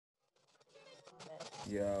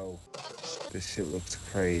Yo, this shit looks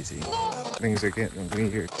crazy. Things are getting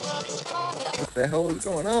weird. What the hell is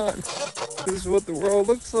going on? This is what the world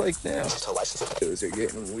looks like now. Things are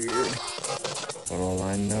getting weird. But all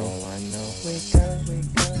I know, wake up, wake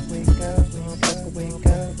up, wake up, motherfucker, wake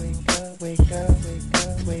up, wake up, wake up, wake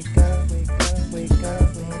up, wake up, wake up, wake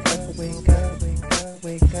up, motherfucker, wake up, wake up,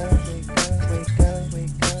 wake up, wake up, wake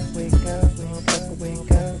up, wake up, motherfucker,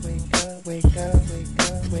 wake up, wake up, wake up, wake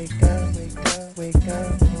up, wake up, wake up,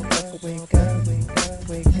 motherfucker, wake up, wake up, wake up, wake up, wake up, wake up, wake up, motherfucker, wake up,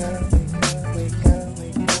 wake up, wake up, wake up,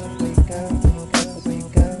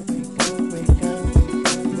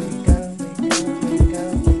 wake up,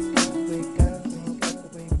 wake up,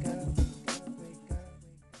 wake up.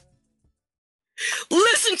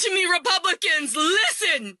 Listen to me, Republicans!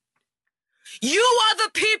 Listen! You are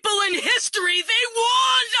the people in history they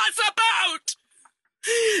warned us about!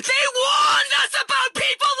 They warned us about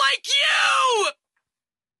people like you!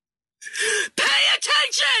 Pay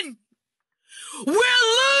attention! We're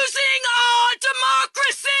losing our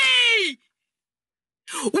democracy!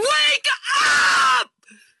 Wake up!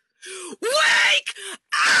 Wake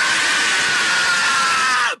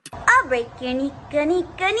up! I'll break your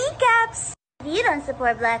kneecaps. If you don't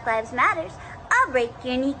support Black Lives Matters, I'll break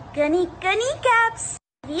your kneecaps.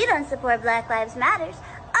 If you don't support Black Lives Matters,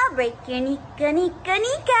 I'll break your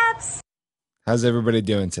kneecaps. How's everybody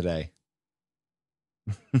doing today?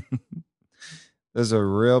 Those are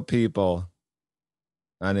real people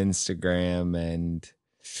on Instagram, and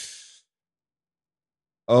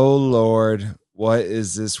oh Lord, what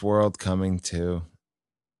is this world coming to?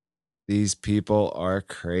 These people are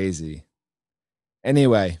crazy.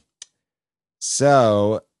 Anyway,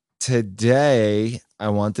 so today I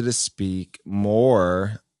wanted to speak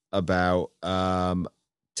more about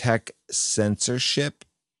tech censorship,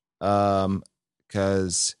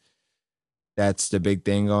 because that's the big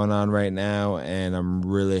thing going on right now, and I'm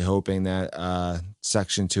really hoping that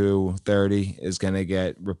Section 230 is going to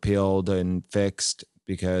get repealed and fixed,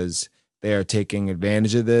 because they are taking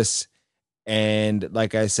advantage of this. And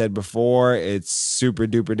like I said before, it's super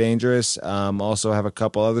duper dangerous. Also have a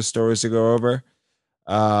couple other stories to go over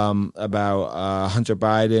about Hunter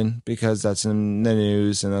Biden, because that's in the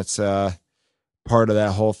news and that's part of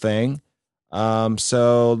that whole thing.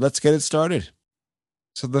 So let's get it started.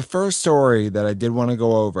 So the first story that I did want to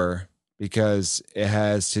go over, because it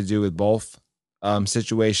has to do with both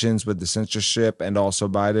situations with the censorship and also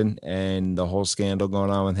Biden and the whole scandal going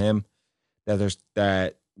on with him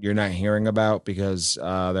that you're not hearing about because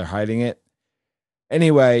they're hiding it.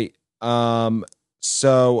 Anyway,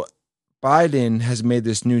 so Biden has made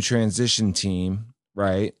this new transition team,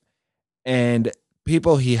 right? And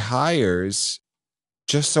people he hires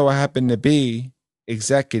just so happen to be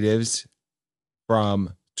executives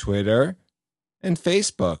from Twitter and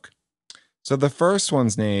Facebook. So the first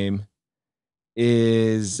one's name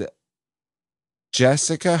is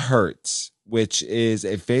Jessica Hertz, which is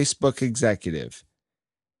a Facebook executive,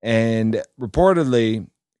 and reportedly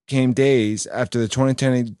came days after the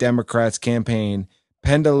 2020 Democrats campaign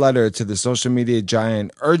penned a letter to the social media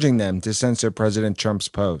giant urging them to censor President Trump's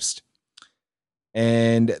post.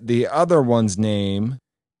 And the other one's name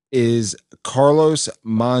is Carlos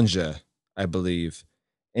Manja, I believe.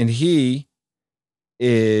 And he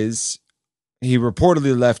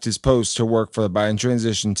reportedly left his post to work for the Biden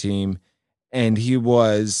transition team, and he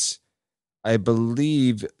was, I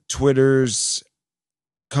believe, Twitter's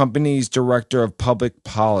company's director of public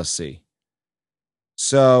policy.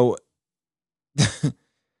 So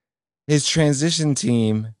his transition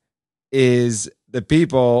team is the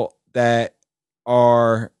people that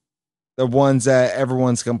are the ones that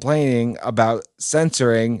everyone's complaining about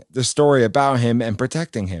censoring the story about him and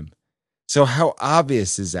protecting him. So how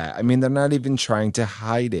obvious is that? I mean, they're not even trying to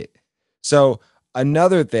hide it. So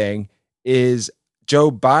another thing is Joe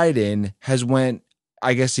Biden has went,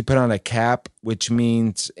 I guess he put on a cap, which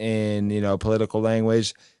means in, political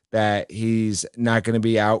language that he's not going to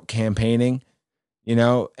be out campaigning,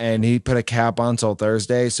 and he put a cap on till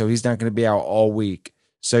Thursday. So he's not going to be out all week.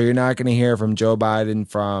 So you're not going to hear from Joe Biden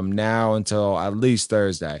from now until at least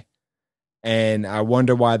Thursday. And I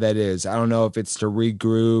wonder why that is. I don't know if it's to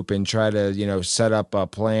regroup and try to, set up a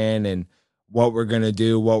plan and what we're going to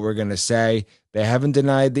do, what we're going to say. They haven't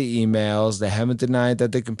denied the emails. They haven't denied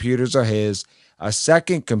that the computers are his. A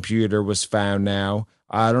second computer was found now.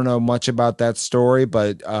 I don't know much about that story,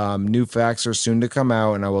 but new facts are soon to come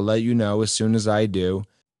out, and I will let you know as soon as I do.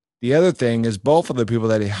 The other thing is both of the people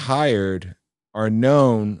that he hired are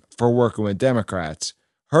known for working with Democrats.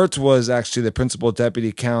 Hertz was actually the principal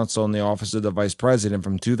deputy counsel in the office of the vice president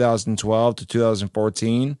from 2012 to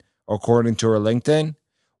 2014, according to her LinkedIn,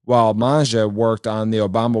 while Manja worked on the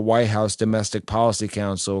Obama White House Domestic Policy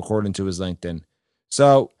Council, according to his LinkedIn.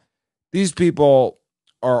 So these people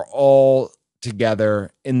are all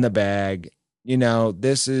together in the bag. You know,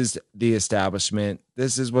 this is the establishment.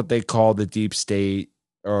 This is what they call the deep state,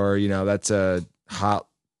 or, you know, that's a hot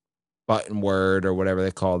button word or whatever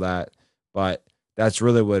they call that. But that's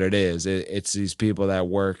really what it is. It's these people that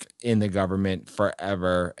work in the government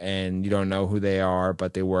forever, and you don't know who they are,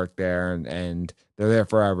 but they work there, and they're there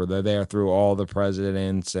forever. They're there through all the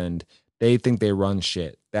presidents, and they think they run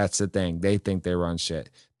shit. That's the thing. They think they run shit.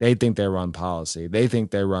 They think they run policy. They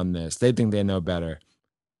think they run this. They think they know better.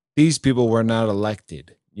 These people were not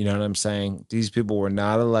elected. You know what I'm saying? These people were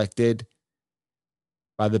not elected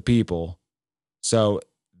by the people. So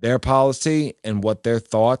their policy and what their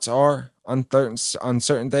thoughts are on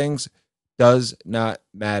certain things does not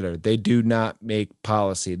matter. They do not make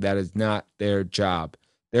policy. That is not their job.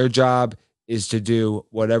 Their job is to do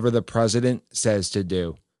whatever the president says to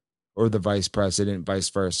do, or the vice president, vice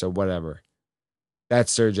versa, whatever.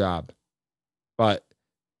 That's their job. But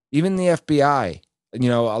even the FBI, you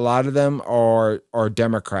know, a lot of them are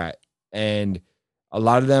Democrat, and a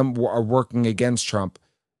lot of them are working against Trump.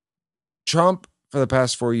 Trump, for the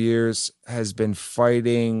past 4 years, has been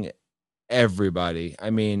fighting everybody. I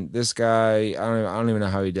mean, this guy, I don't even know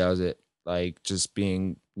how he does it. Like, just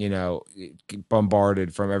being, you know,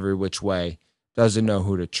 bombarded from every which way. Doesn't know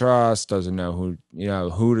who to trust. Doesn't know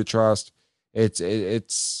who to trust.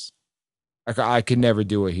 It's I could never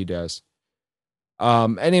do what he does.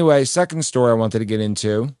 Anyway, second story I wanted to get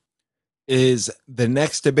into is the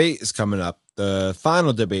next debate is coming up. The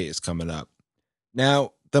final debate is coming up.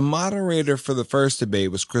 Now, the moderator for the first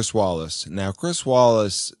debate was Chris Wallace. Now, Chris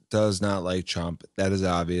Wallace does not like Trump. That is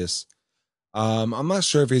obvious. I'm not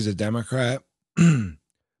sure if he's a Democrat,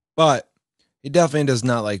 but he definitely does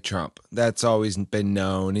not like Trump. That's always been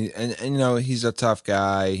known. And you know, he's a tough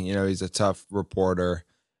guy. You know, he's a tough reporter.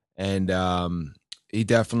 And he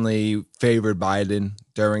definitely favored Biden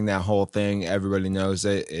during that whole thing. Everybody knows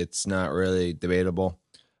it. It's not really debatable.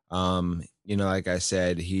 You know, like I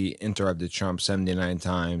said, he interrupted Trump 79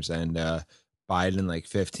 times and Biden like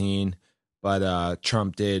 15. But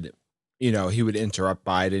Trump did, you know, he would interrupt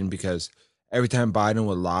Biden because every time Biden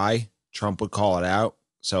would lie, Trump would call it out.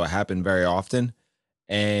 So it happened very often.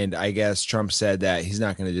 And I guess Trump said that he's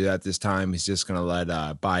not going to do that this time. He's just going to let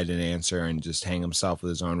Biden answer and just hang himself with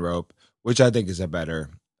his own rope, which I think is a better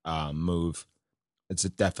move. It's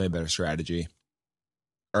definitely a better strategy.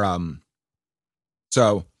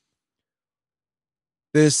 So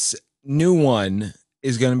this new one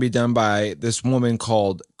is going to be done by this woman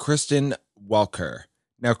called Kristen Welker.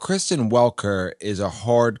 Now, Kristen Welker is a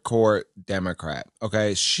hardcore Democrat.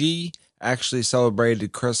 Okay, she actually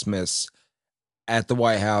celebrated Christmas at the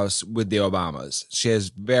White House with the Obamas. She has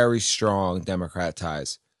very strong Democrat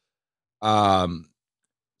ties.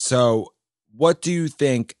 So what do you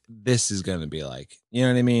think this is going to be like? You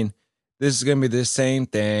know what I mean? This is going to be the same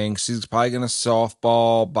thing. She's probably going to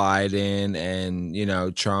softball Biden and, you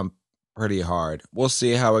know, Trump pretty hard. We'll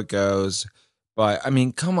see how it goes. But, I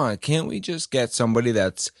mean, come on. Can't we just get somebody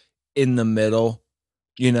that's in the middle?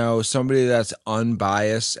 You know, somebody that's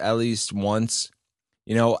unbiased at least once.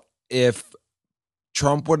 You know, if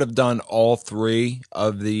Trump would have done all three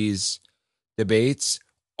of these debates,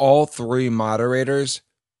 all three moderators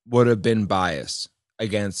would have been biased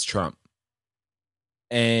against Trump.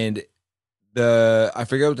 And I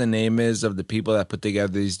forget what the name is of the people that put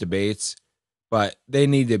together these debates, but they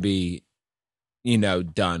need to be, you know,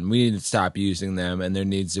 done. We need to stop using them, and there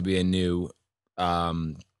needs to be a new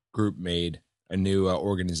group made, a new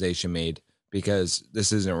organization made, because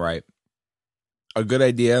this isn't right. A good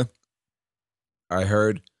idea I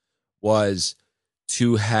heard was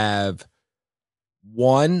to have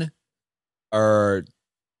one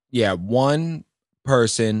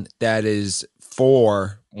person that is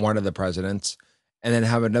for one of the presidents, and then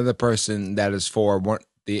have another person that is for one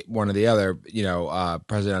of the other, you know,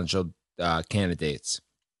 presidential candidates.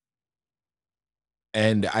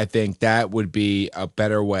 And I think that would be a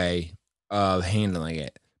better way of handling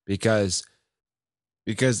it, because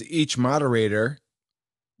each moderator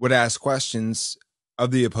would ask questions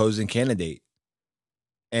of the opposing candidate.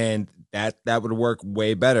 And that would work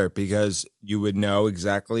way better, because you would know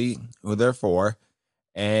exactly who they're for,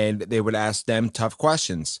 and they would ask them tough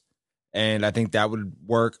questions. And I think that would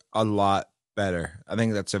work a lot better. I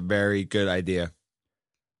think that's a very good idea.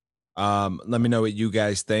 Let me know what you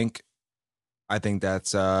guys think. I think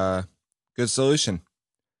that's a good solution.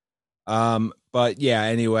 But yeah,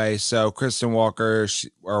 anyway, so Kristen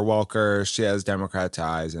Welker, she has Democrat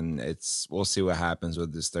ties, and we'll see what happens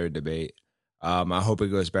with this third debate. I hope it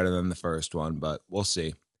goes better than the first one, but we'll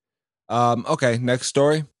see. Okay, next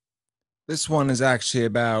story. This one is actually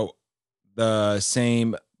about the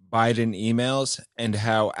same Biden emails and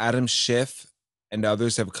how Adam Schiff and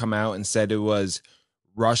others have come out and said it was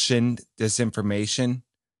Russian disinformation.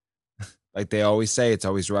 Like they always say, it's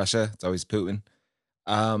always Russia, it's always Putin.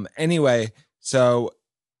 Anyway, so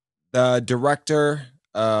the director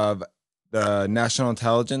of the National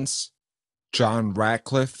Intelligence, John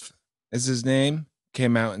Ratcliffe is his name,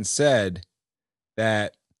 came out and said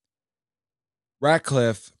that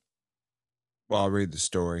Ratcliffe, well, I'll read the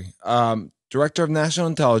story. Director of National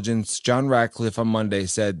Intelligence John Ratcliffe on Monday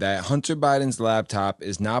said that Hunter Biden's laptop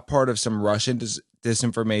is not part of some Russian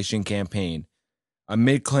disinformation campaign,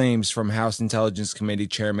 amid claims from House Intelligence Committee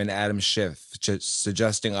Chairman Adam Schiff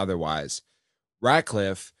suggesting otherwise.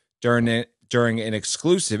 Ratcliffe, during an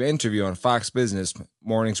exclusive interview on Fox Business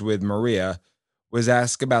Mornings with Maria, was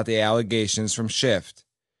asked about the allegations from Schiff,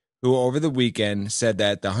 who over the weekend said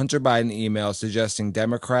that the Hunter Biden email suggesting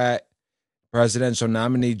Democrat presidential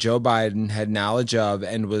nominee Joe Biden had knowledge of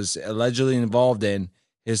and was allegedly involved in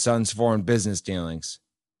his son's foreign business dealings.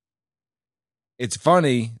 It's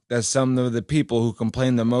funny that some of the people who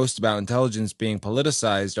complain the most about intelligence being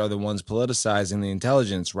politicized are the ones politicizing the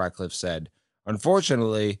intelligence, Ratcliffe said.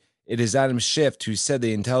 Unfortunately, it is Adam Schiff who said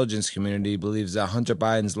the intelligence community believes that Hunter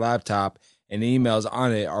Biden's laptop and emails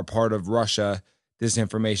on it are part of Russia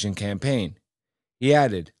disinformation campaign. He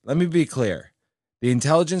added, "Let me be clear. The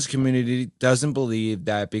intelligence community doesn't believe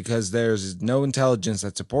that because there's no intelligence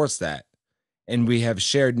that supports that. And we have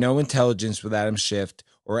shared no intelligence with Adam Schiff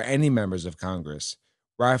or any members of Congress."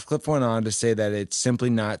 Ratcliffe went on to say that it's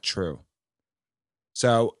simply not true.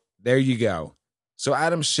 So there you go. So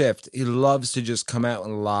Adam Schiff, he loves to just come out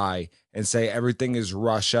and lie and say everything is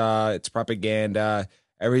Russia, it's propaganda,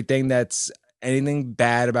 everything that's anything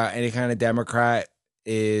bad about any kind of Democrat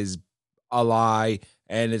is a lie,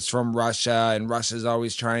 and it's from Russia, and Russia's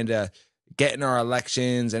always trying to get in our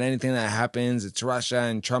elections, and anything that happens, it's Russia,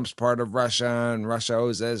 and Trump's part of Russia, and Russia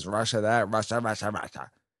owes this, Russia that, Russia, Russia, Russia,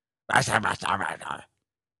 Russia, Russia, Russia.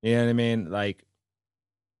 You know what I mean? Like,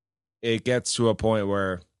 it gets to a point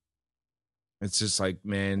where it's just like,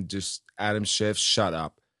 man, just Adam Schiff, shut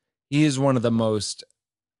up. He is one of the most,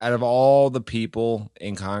 out of all the people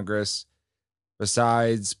in Congress,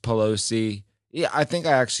 besides Pelosi. Yeah, I think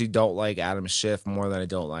I actually don't like Adam Schiff more than I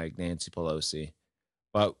don't like Nancy Pelosi.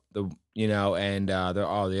 But the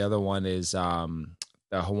other one is the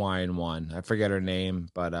Hawaiian one. I forget her name,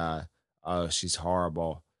 but oh, she's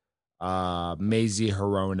horrible. Mazie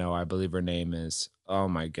Hirono, I believe her name is. Oh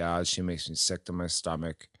my god, she makes me sick to my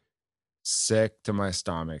stomach. Sick to my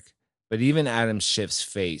stomach. But even Adam Schiff's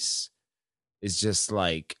face is just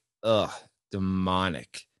like, ugh,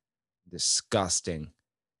 demonic, disgusting.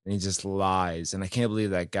 And he just lies. And I can't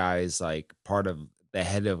believe that guy is like part of the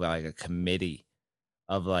head of like a committee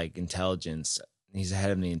of like intelligence. He's the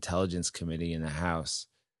head of the intelligence committee in the House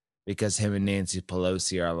because him and Nancy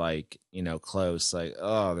Pelosi are like, close. Like,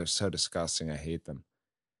 oh, they're so disgusting. I hate them.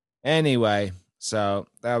 Anyway, so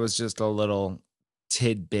that was just a little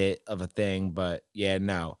tidbit of a thing, but yeah,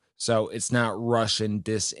 no. So it's not Russian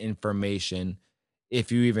disinformation.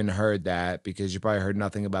 If you even heard that, because you probably heard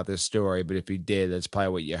nothing about this story, but if you did, that's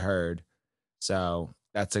probably what you heard. So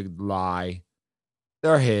that's a lie.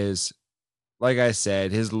 They're his. Like I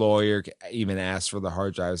said, his lawyer even asked for the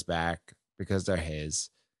hard drives back because they're his.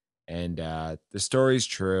 And the story's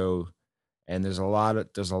true. And there's a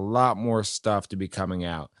lot more stuff to be coming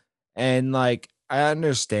out. And like I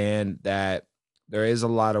understand that there is a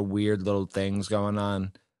lot of weird little things going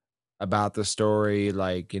on about the story,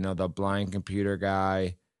 like, the blind computer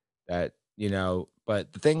guy that,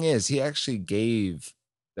 but the thing is, he actually gave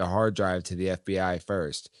the hard drive to the FBI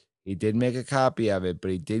first. He did make a copy of it,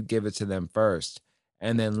 but he did give it to them first.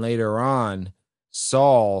 And then later on,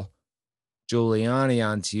 saw Giuliani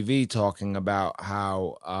on TV talking about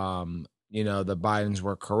how, the Bidens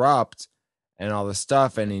were corrupt and all this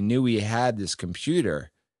stuff. And he knew he had this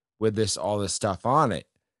computer with all this stuff on it.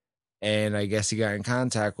 And I guess he got in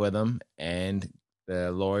contact with him, and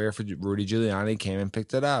the lawyer for Rudy Giuliani came and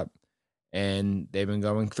picked it up. And they've been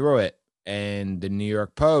going through it. And the New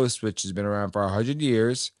York Post, which has been around for 100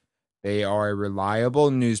 years, they are a reliable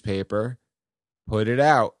newspaper, put it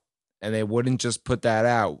out. And they wouldn't just put that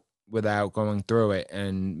out without going through it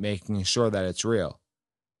and making sure that it's real.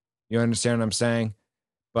 You understand what I'm saying?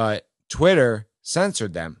 But Twitter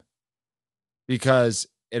censored them because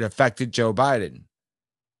it affected Joe Biden.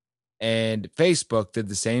 And Facebook did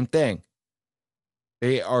the same thing.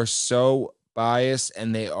 They are so biased,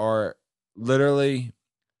 and they are directly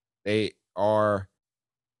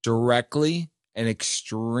and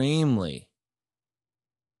extremely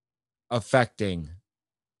affecting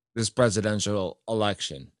this presidential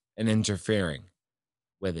election and interfering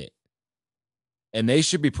with it. And they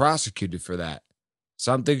should be prosecuted for that.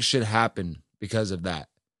 Something should happen because of that.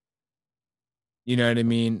 You know what I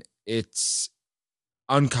mean? It's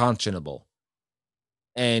unconscionable.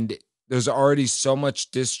 And there's already so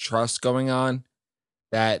much distrust going on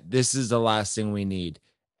that this is the last thing we need.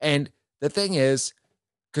 And the thing is,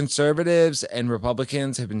 conservatives and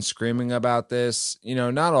Republicans have been screaming about this. You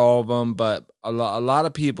know, not all of them, but a lot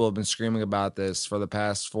of people have been screaming about this for the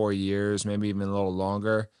past 4 years, maybe even a little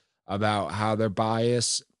longer, about how they're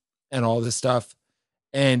biased and all this stuff.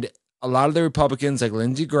 And a lot of the Republicans, like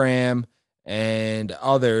Lindsey Graham and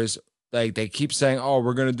others, like they keep saying, "Oh,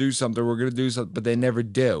 we're going to do something, we're going to do something," but they never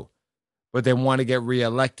do. But they want to get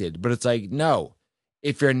reelected. But it's like, no,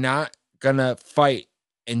 if you're not going to fight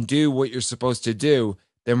and do what you're supposed to do,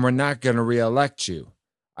 then we're not going to reelect you.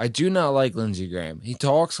 I do not like Lindsey Graham. He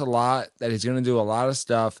talks a lot that he's going to do a lot of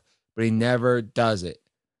stuff, but he never does it.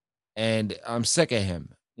 And I'm sick of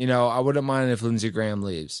him. You know, I wouldn't mind if Lindsey Graham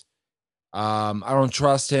leaves. I don't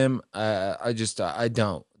trust him. I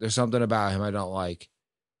don't. There's something about him I don't like.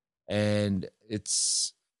 And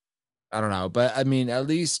it's, I don't know. But I mean, at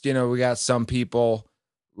least, you know, we got some people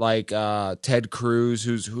like Ted Cruz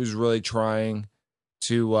who's really trying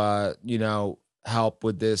to you know, help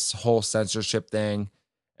with this whole censorship thing.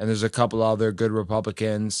 And there's a couple other good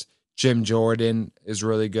Republicans. Jim Jordan is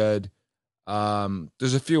really good.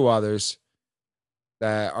 There's a few others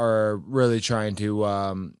that are really trying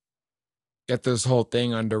to get this whole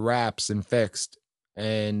thing under wraps and fixed,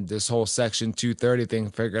 and this whole Section 230 thing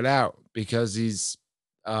figured out, because these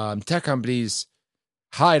tech companies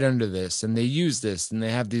hide under this and they use this and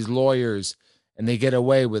they have these lawyers and they get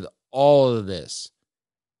away with all of this.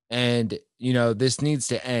 And, you know, this needs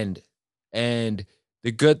to end. And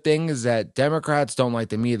the good thing is that Democrats don't like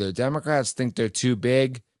them either. Democrats think they're too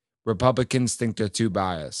big. Republicans think they're too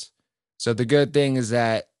biased. So the good thing is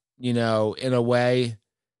that, you know, in a way,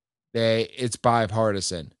 it's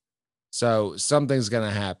bipartisan. So something's going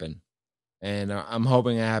to happen. And I'm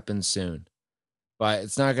hoping it happens soon. But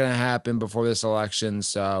it's not going to happen before this election.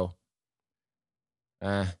 So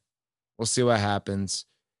we'll see what happens.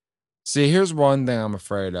 See, here's one thing I'm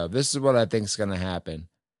afraid of. This is what I think is going to happen.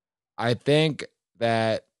 I think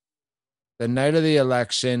that the night of the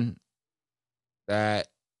election, that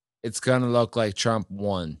it's going to look like Trump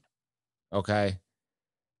won. Okay?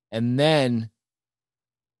 And then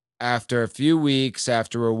after a few weeks,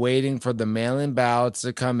 after we're waiting for the mail-in ballots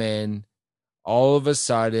to come in, all of a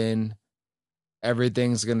sudden,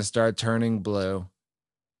 everything's going to start turning blue.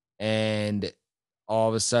 And all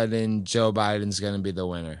of a sudden, Joe Biden's going to be the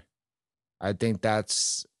winner. I think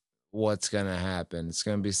that's what's going to happen. It's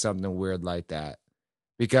going to be something weird like that.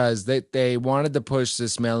 Because they wanted to push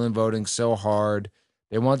this mail-in voting so hard.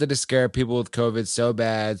 They wanted to scare people with COVID so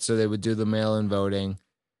bad so they would do the mail-in voting.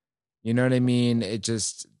 You know what I mean? It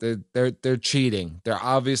just, they're cheating. They're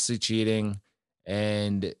obviously cheating.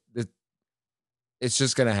 And it's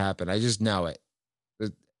just going to happen. I just know it.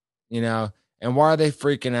 You know? And why are they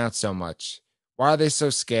freaking out so much? Why are they so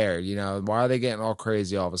scared? You know? Why are they getting all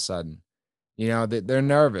crazy all of a sudden? You know, they're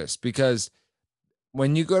nervous because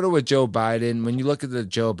when you go to a Joe Biden, when you look at the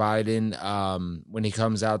Joe Biden, when he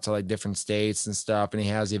comes out to like different states and stuff and he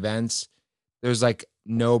has events, there's like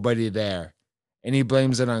nobody there. And he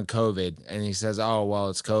blames it on COVID. And he says, oh, well,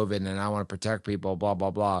 it's COVID and I want to protect people, blah,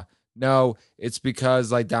 blah, blah. No, it's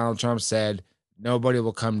because, like Donald Trump said, nobody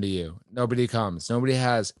will come to you. Nobody comes. Nobody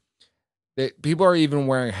has. People are even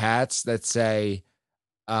wearing hats that say,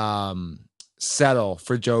 settle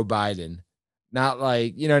for Joe Biden. Not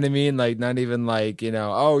like, you know what I mean? Like, not even like, you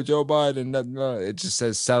know, oh, Joe Biden. No. It just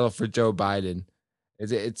says settle for Joe Biden.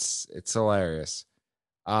 It's hilarious.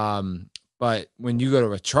 But when you go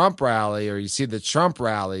to a Trump rally or you see the Trump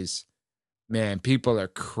rallies, man, people are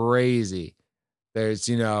crazy. There's,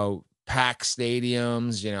 you know, packed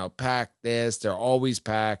stadiums, you know, packed this. They're always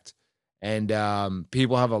packed. And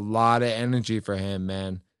people have a lot of energy for him,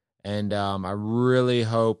 man. And I really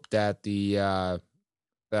hope that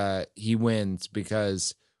that he wins,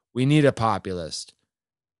 because we need a populist.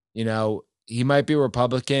 You know, he might be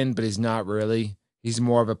Republican, but he's not really. He's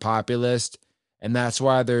more of a populist. And that's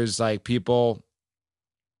why there's like people,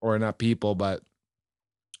 or not people, but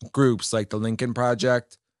groups like the Lincoln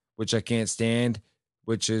Project, which I can't stand,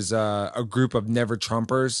 which is a group of never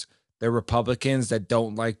Trumpers. They're Republicans that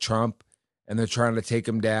don't like Trump, and they're trying to take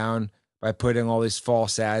him down by putting all these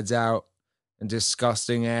false ads out and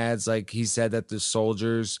disgusting ads. Like he said that the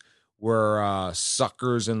soldiers were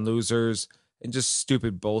suckers and losers and just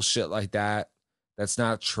stupid bullshit like that. That's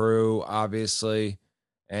not true, obviously.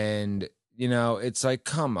 And, it's like,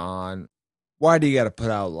 come on. Why do you got to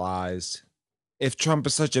put out lies? If Trump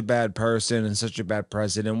is such a bad person and such a bad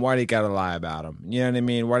president, why do you got to lie about him? You know what I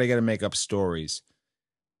mean? Why do you got to make up stories?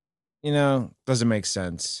 Doesn't make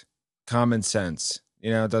sense. Common sense.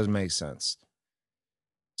 It doesn't make sense.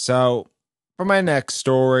 So, for my next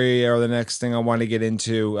story, or the next thing I want to get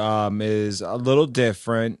into, is a little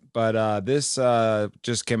different, but this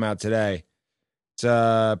just came out today.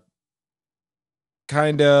 It's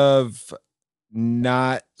kind of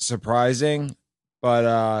not surprising, but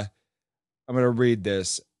I'm going to read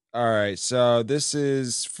this. All right, so this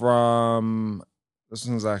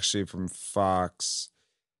one's actually from Fox.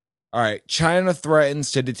 All right, China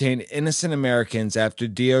threatens to detain innocent Americans after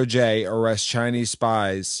DOJ arrests Chinese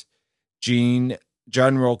spies.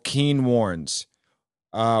 General Keane warns.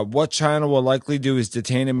 What China will likely do is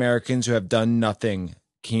detain Americans who have done nothing,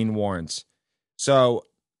 Keane warns. So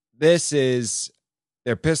they're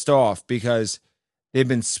pissed off because they've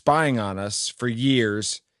been spying on us for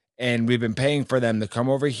years, and we've been paying for them to come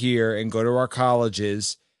over here and go to our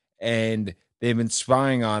colleges, and they've been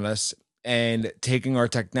spying on us and taking our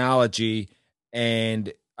technology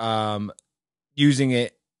and using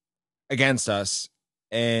it against us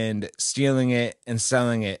and stealing it and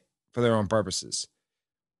selling it for their own purposes.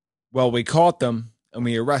 Well, we caught them and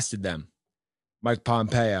we arrested them, Mike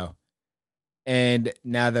Pompeo, and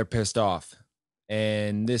now they're pissed off.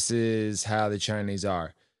 And this is how the Chinese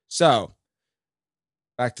are. So,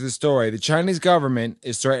 back to the story. The Chinese government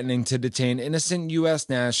is threatening to detain innocent U.S.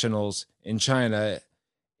 nationals in China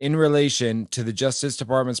in relation to the Justice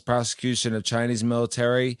Department's prosecution of Chinese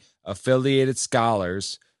military affiliated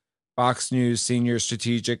scholars. Fox News senior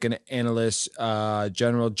strategic and analyst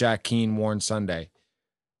General Jack Keane warned Sunday.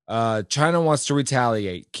 China wants to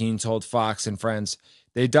retaliate, Keane told Fox and Friends.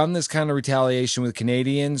 They've done this kind of retaliation with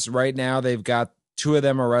Canadians. Right now, they've got 2 of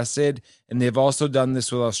them arrested, and they've also done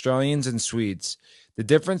this with Australians and Swedes. The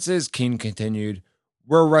difference is, Keane continued,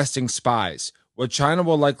 we're arresting spies. What China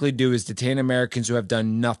will likely do is detain Americans who have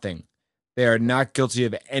done nothing. They are not guilty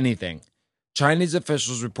of anything. Chinese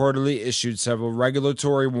officials reportedly issued several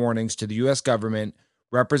regulatory warnings to the U.S. government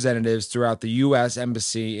representatives throughout the U.S.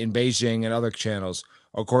 Embassy in Beijing and other channels,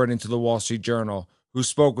 according to the Wall Street Journal, who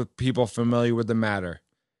spoke with people familiar with the matter.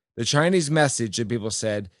 The Chinese message, the people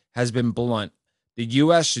said, has been blunt. The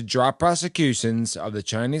U.S. should drop prosecutions of the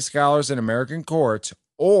Chinese scholars in American courts,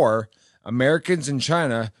 or Americans in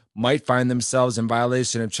China might find themselves in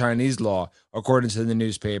violation of Chinese law, according to the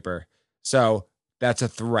newspaper. So, that's a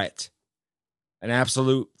threat. An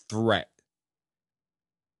absolute threat.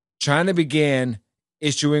 China began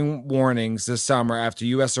issuing warnings this summer after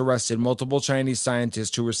U.S. arrested multiple Chinese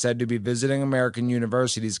scientists who were said to be visiting American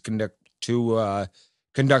universities to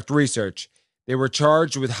conduct research. They were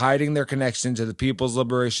charged with hiding their connection to the People's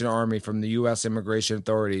Liberation Army from the U.S. immigration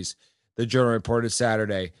authorities, the Journal reported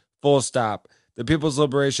Saturday. Full stop. The People's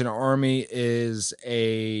Liberation Army is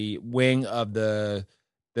a wing of the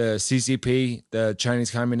CCP, the Chinese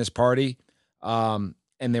Communist Party. And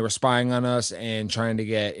they were spying on us and trying to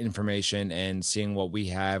get information and seeing what we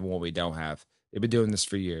have and what we don't have. They've been doing this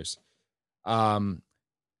for years. Back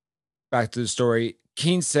to the story.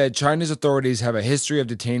 Keane said China's authorities have a history of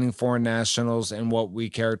detaining foreign nationals and what we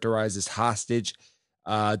characterize as hostage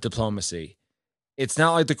diplomacy. It's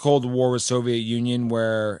not like the Cold War with Soviet Union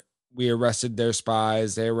where we arrested their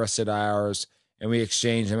spies, they arrested ours, and we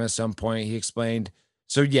exchanged them at some point, he explained.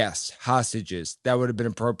 So yes, hostages. That would have been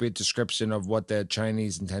an appropriate description of what the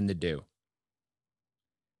Chinese intend to do.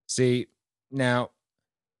 See, now,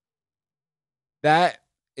 that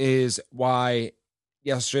is why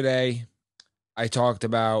yesterday I talked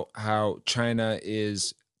about how China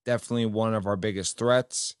is definitely one of our biggest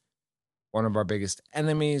threats, one of our biggest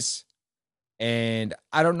enemies. And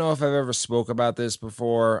I don't know if I've ever spoke about this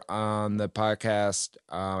before on the podcast.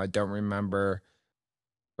 I don't remember.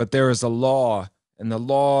 But there is a law, and the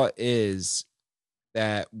law is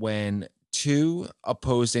that when 2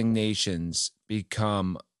 opposing nations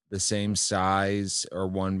become the same size or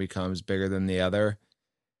one becomes bigger than the other,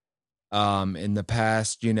 in the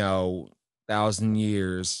past, 1,000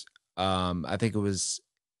 years, I think it was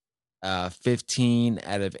 15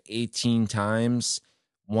 out of 18 times,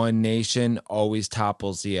 one nation always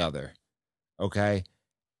topples the other. Okay.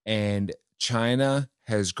 And China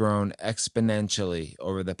has grown exponentially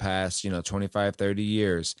over the past, 25, 30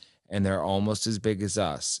 years, and they're almost as big as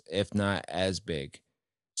us, if not as big.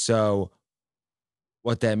 So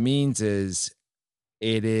what that means is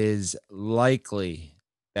it is likely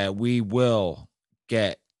that we will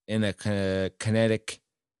get in a kinetic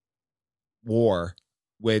war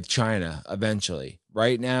with China eventually.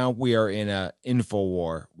 Right now, we are in a info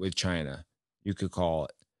war with China, you could call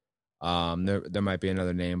it. There might be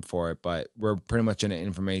another name for it, but we're pretty much in an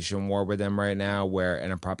information war with them right now. We're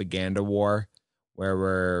in a propaganda war where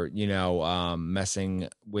we're, messing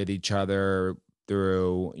with each other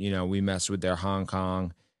through, we mess with their Hong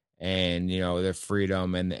Kong and, their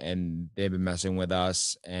freedom, and they've been messing with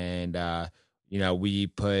us. And, we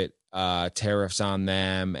put tariffs on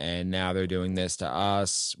them, and now they're doing this to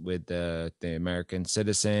us with the American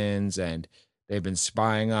citizens, and they've been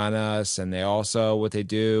spying on us. And they also, what they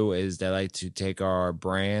do is they like to take our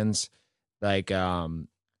brands, like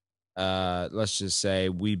let's just say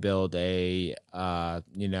we build a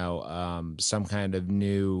some kind of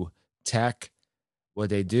new tech. What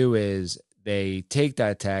they do is they take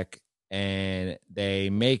that tech and they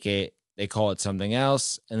make it, they call it something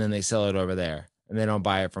else, and then they sell it over there, and they don't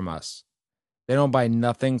buy it from us. They don't buy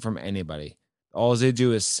nothing from anybody. All they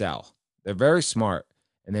do is sell. They're very smart,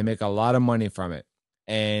 and they make a lot of money from it.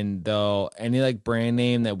 And they'll, any like brand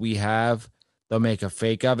name that we have, they'll make a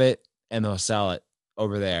fake of it and they'll sell it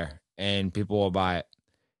over there, and people will buy it.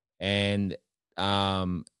 And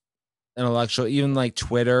um intellectual, even like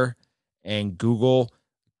Twitter and Google.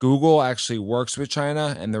 Google actually works with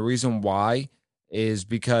China, and the reason why is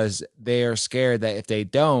because they are scared that if they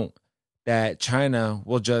don't, that China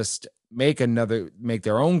will just make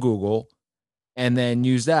their own Google and then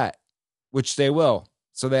use that, which they will.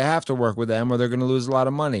 So they have to work with them or they're going to lose a lot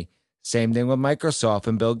of money. Same thing with Microsoft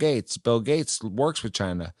and Bill Gates. Bill Gates works with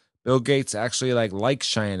China. Bill Gates actually likes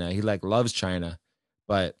China. He loves China.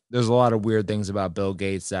 But there's a lot of weird things about Bill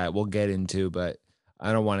Gates that we'll get into, but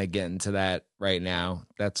I don't want to get into that right now.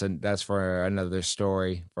 That's for another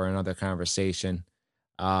story, for another conversation.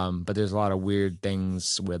 But there's a lot of weird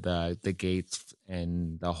things with the Gates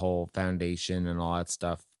and the whole foundation and all that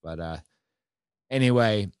stuff. But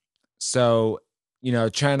anyway, so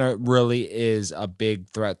China really is a big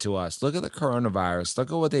threat to us. Look at the coronavirus.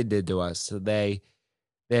 Look at what they did to us. So they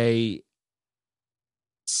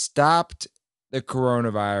stopped the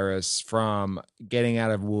coronavirus from getting out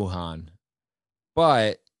of Wuhan,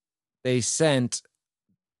 but they sent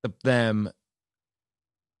them,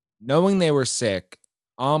 knowing they were sick,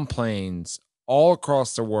 on planes all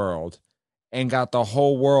across the world, and got the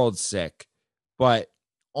whole world sick. But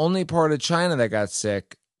only part of China that got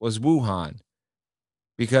sick was Wuhan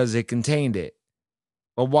because it contained it.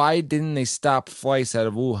 But why didn't they stop flights out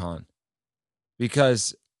of Wuhan?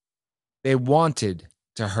 Because they wanted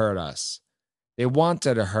to hurt us. They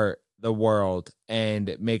wanted to hurt the world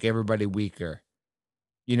and make everybody weaker.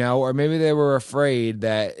 Or maybe they were afraid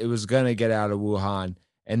that it was going to get out of Wuhan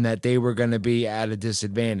and that they were going to be at a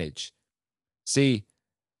disadvantage. See,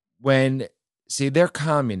 they're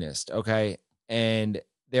communist, okay? And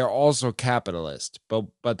they're also capitalist,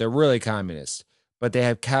 but they're really communist. But they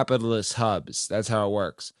have capitalist hubs. That's how it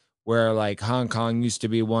works. Where like Hong Kong used to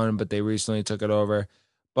be one, but they recently took it over.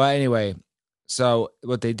 But anyway, so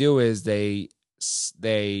what they do is they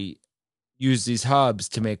use these hubs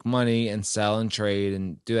to make money and sell and trade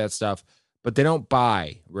and do that stuff, but they don't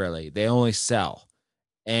buy really. They only sell.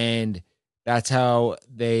 And that's how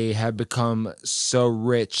they have become so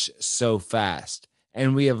rich so fast.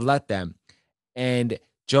 And we have let them. And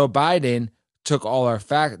Joe Biden took all our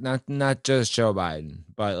not just Joe Biden,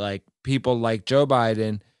 but like people like Joe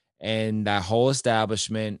Biden and that whole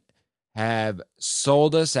establishment have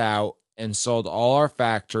sold us out and sold all our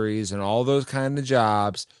factories and all those kind of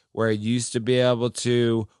jobs where it used to be able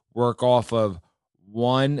to work off of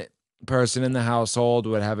one person in the household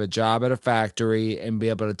would have a job at a factory and be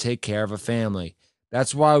able to take care of a family.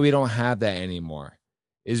 That's why we don't have that anymore,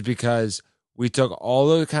 is because we took all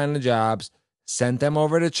those kind of jobs, sent them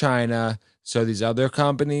over to China so these other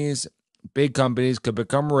companies, big companies, could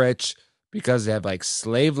become rich because they have like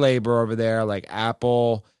slave labor over there, like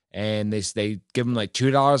Apple, and they give them like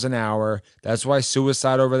 $2 an hour. That's why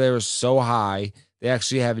suicide over there is so high. They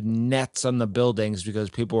actually have nets on the buildings because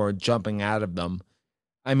people are jumping out of them.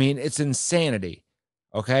 I mean, it's insanity.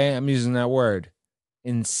 Okay, I'm using that word,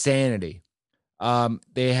 insanity.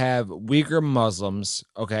 They have Uyghur Muslims,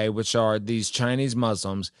 okay, which are these Chinese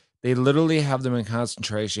Muslims. They literally have them in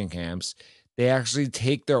concentration camps. They actually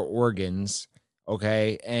take their organs,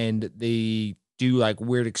 okay, and they do like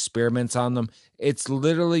weird experiments on them. It's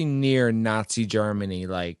literally near Nazi Germany,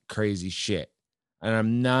 like crazy shit. And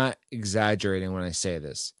I'm not exaggerating when I say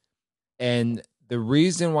this. And the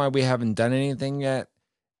reason why we haven't done anything yet,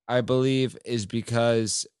 I believe, is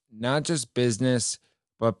because not just business,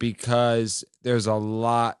 but because there's a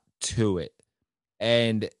lot to it.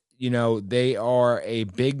 And, they are a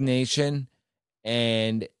big nation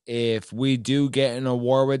And if we do get in a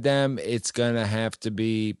war with them, it's going to have to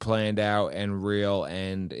be planned out and real.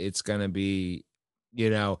 And it's going to be,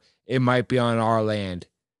 it might be on our land,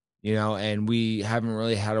 and we haven't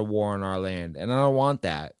really had a war on our land. And I don't want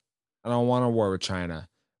that. I don't want a war with China.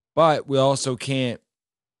 But we also can't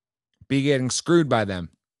be getting screwed by them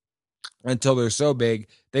until they're so big,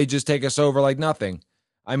 they just take us over like nothing.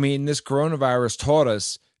 I mean, this coronavirus taught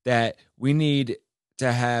us that we need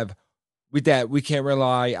to have with that we can't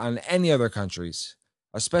rely on any other countries,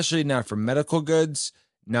 especially not for medical goods,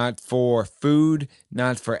 not for food,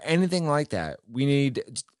 not for anything like that. We need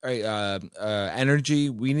energy.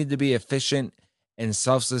 We need to be efficient and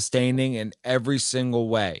self-sustaining in every single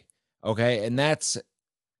way. Okay, and that's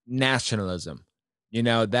nationalism.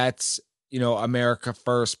 That's, America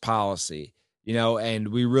first policy, and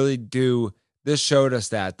we really do. This showed us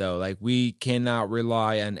that though, like we cannot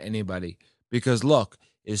rely on anybody because look,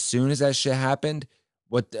 as soon as that shit happened,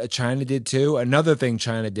 what China did too, another thing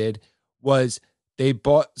China did was they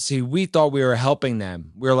bought, see, we thought we were helping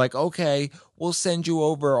them. We were like, okay, we'll send you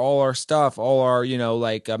over all our stuff, all our,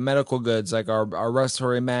 like medical goods, like our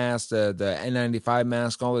respiratory mask, the N95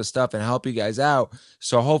 mask, all this stuff, and help you guys out.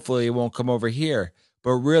 So hopefully it won't come over here.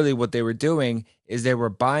 But really, what they were doing is they were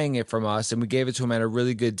buying it from us, and we gave it to them at a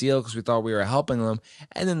really good deal because we thought we were helping them.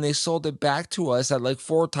 And then they sold it back to us at like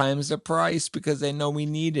 4 times the price because they know we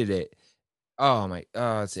needed it. Oh my,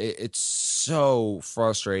 it's so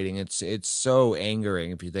frustrating. It's so angering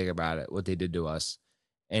if you think about it, what they did to us.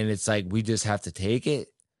 And it's like we just have to take it.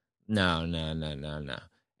 No, no, no, no, no.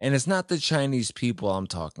 And it's not the Chinese people I'm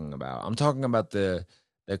talking about. I'm talking about the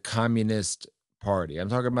Communist Party. I'm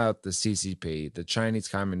talking about the CCP, the Chinese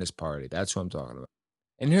Communist Party. That's what I'm talking about.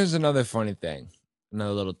 And here's another funny thing,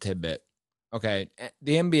 another little tidbit. Okay,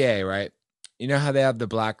 the NBA, right? You know how they have the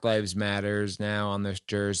Black Lives Matters now on their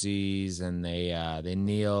jerseys, and they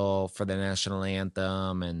kneel for the national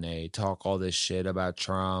anthem, and they talk all this shit about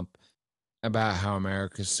Trump, about how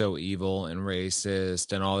America's so evil and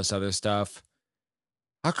racist, and all this other stuff.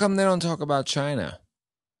 How come they don't talk about China?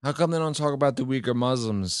 How come they don't talk about the Uyghur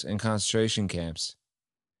Muslims in concentration camps?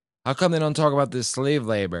 How come they don't talk about the slave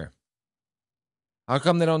labor? How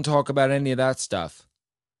come they don't talk about any of that stuff?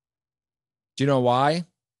 Do you know why?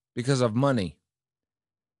 Because of money.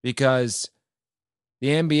 Because the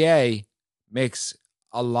NBA makes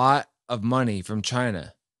a lot of money from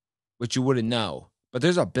China, which you wouldn't know. But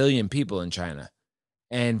there's 1 billion people in China.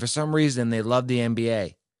 And for some reason, they love the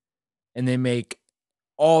NBA. And they make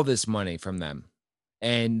all this money from them.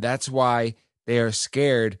 And that's why they are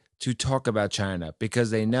scared to talk about China, because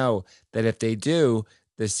they know that if they do,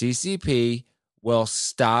 the CCP will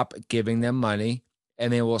stop giving them money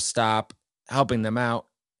and they will stop helping them out.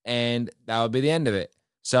 And that will be the end of it.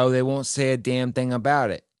 So they won't say a damn thing about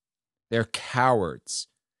it. They're cowards.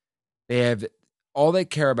 They have all they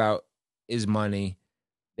care about is money.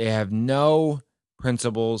 They have no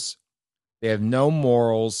principles. They have no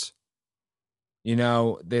morals.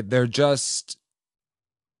 They're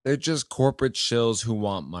just corporate shills who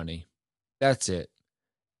want money. That's it.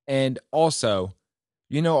 And also,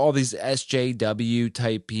 all these SJW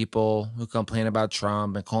type people who complain about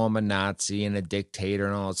Trump and call him a Nazi and a dictator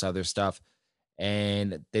and all this other stuff.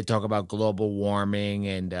 And they talk about global warming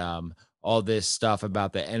and all this stuff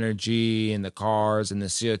about the energy and the cars and the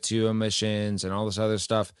CO2 emissions and all this other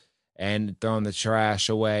stuff, and throwing the trash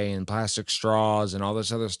away and plastic straws and all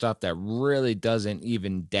this other stuff that really doesn't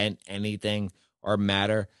even dent anything or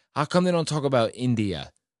matter. How come they don't talk about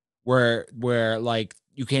India, where like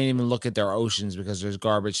you can't even look at their oceans because there's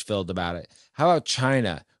garbage filled about it? How about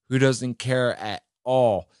China, who doesn't care at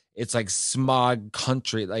all? It's like smog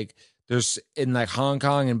country. Like there's in like Hong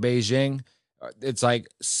Kong and Beijing, it's like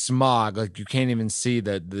smog. Like you can't even see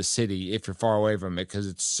the city if you're far away from it because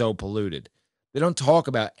it's so polluted. They don't talk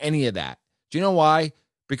about any of that. Do you know why?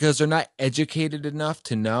 Because they're not educated enough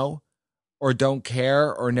to know, or don't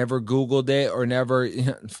care, or never Googled it, or never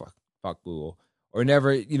fuck Google, or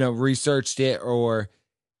never researched it, or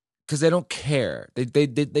because they don't care.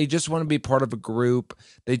 They just want to be part of a group.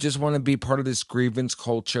 They just want to be part of this grievance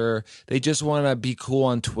culture. They just want to be cool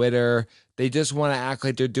on Twitter. They just want to act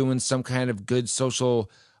like they're doing some kind of good social,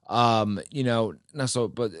 not so,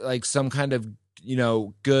 but like some kind of,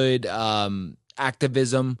 good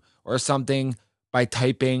activism or something by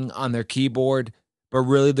typing on their keyboard, but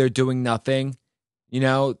really they're doing nothing,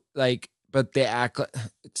 but they act like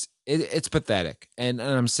it's pathetic. And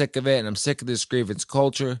I'm sick of it. And I'm sick of this grievance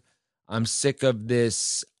culture. I'm sick of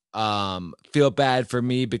this feel bad for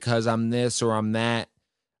me because I'm this or I'm that.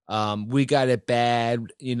 We got it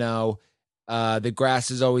bad, the grass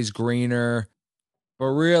is always greener. But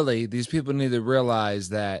really, these people need to realize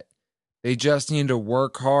that they just need to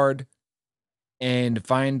work hard and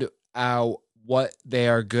find out what they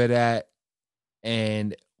are good at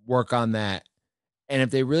and work on that. And if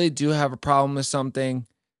they really do have a problem with something,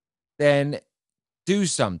 then do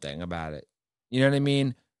something about it. You know what I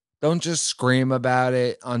mean? Don't just scream about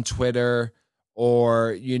it on Twitter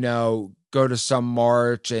or, go to some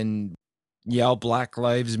march and yell Black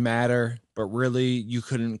Lives Matter, but really you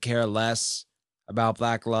couldn't care less about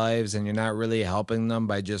Black lives and you're not really helping them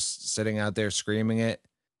by just sitting out there screaming it.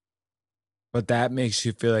 But that makes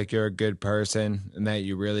you feel like you're a good person and that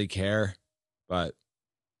you really care. But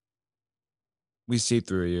we see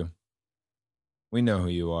through you. We know who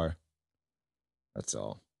you are. That's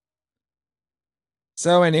all.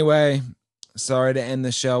 So anyway, sorry to end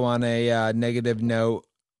the show on a negative note,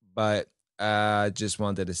 but just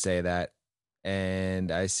wanted to say that.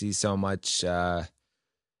 And I see so much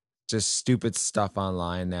just stupid stuff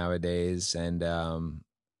online nowadays, and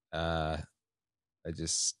I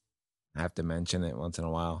just have to mention it once in a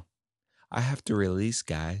while. I have to release,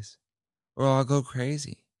 guys, or I'll go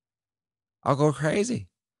crazy. I'll go crazy.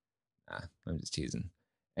 Nah, I'm just teasing.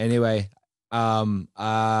 Anyway,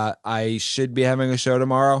 I should be having a show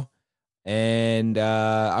tomorrow, and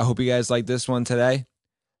I hope you guys like this one today.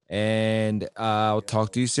 And I'll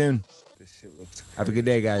talk to you soon. This shit looks crazy. Have a good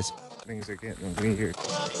day, guys. Things are getting weird.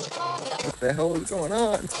 What the hell is going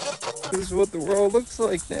on? This is what the world looks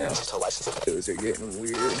like now. Things are getting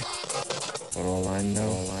weird. But all I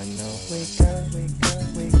know, we gotta